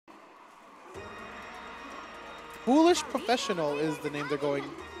Foolish Professional is the name they're going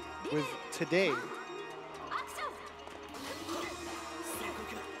with today.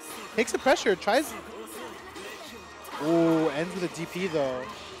 Takes the pressure, tries. Ooh, ends with a DP though.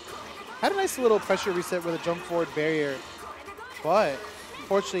 Had a nice little pressure reset with a jump forward barrier. But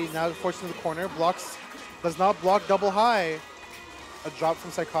unfortunately, now forced into the corner, blocks, does not block double high. A drop from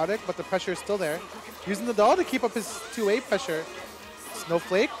Psykotik, but the pressure is still there. Using the doll to keep up his 2A pressure.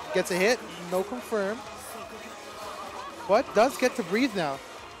 Snowflake gets a hit, no confirm. But does get to breathe now,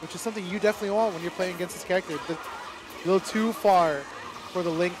 which is something you definitely want when you're playing against this character. A little too far for the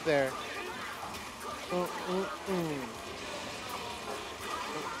link there.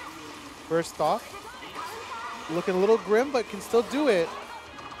 Burst off. Looking a little grim, but can still do it.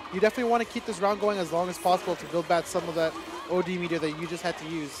 You definitely want to keep this round going as long as possible to build back some of that OD meter that you just had to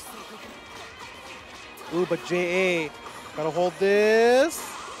use. Ooh, but JA, gotta hold this.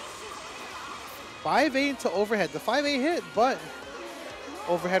 5A into overhead. The 5A hit, but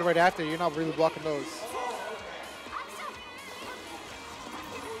overhead right after. You're not really blocking those.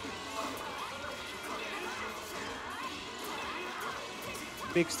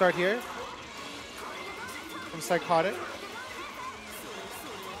 Big start here from Psykotik.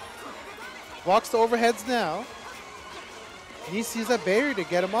 Blocks the overheads now. And he sees that barrier to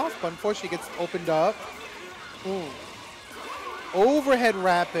get him off, but unfortunately gets opened up. Ooh. Overhead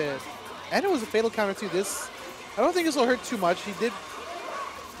rapid. And it was a fatal counter too. This, I don't think this will hurt too much. He did,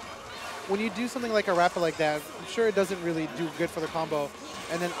 when you do something like a rapid like that, I'm sure it doesn't really do good for the combo.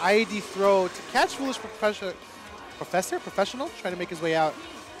 And then IED throw to catch Foolish Professional, trying to make his way out.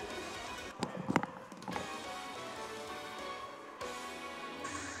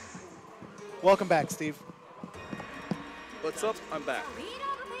 Welcome back, Steve. What's up? I'm back.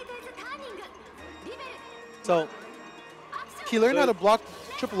 So, he learned how to block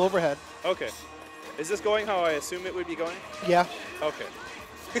triple overhead. Okay. Is this going how I assume it would be going? Yeah. Okay.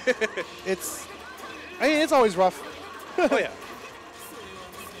 I mean, it's always rough. Oh, yeah.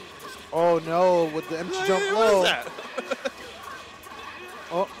 Oh, no, with the empty jump What low. is that?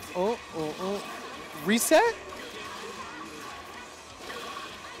 Oh. Reset?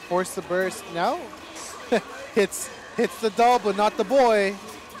 Force the burst. No. hits the doll, but not the boy.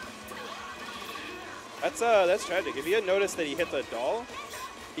 That's tragic. If he had noticed that he hit the doll,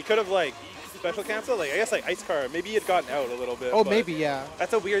 he could have like special canceled. Like I guess like ice car. Maybe he had gotten out a little bit. Oh, maybe, yeah.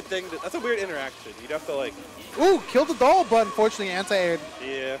 That's a weird thing. That's a weird interaction. You'd have to like. Ooh, killed the doll, but unfortunately anti-aired.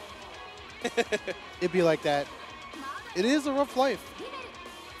 Yeah. It'd be like that. It is a rough life.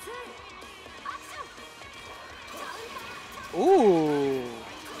 Ooh.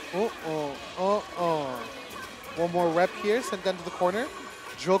 One more rep here, sent down to the corner.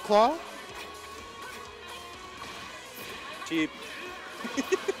 Drill claw. Cheap.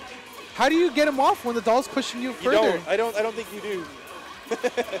 How do you get him off when the doll's pushing you further? I don't think you do.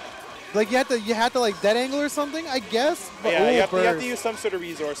 Like you had to like dead angle or something, I guess. But Yeah, you have to use some sort of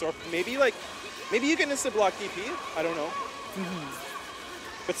resource, or maybe you can instant block DP. I don't know.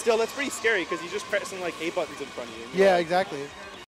 But still, that's pretty scary because you're just pressing like A buttons in front of you. Yeah, exactly.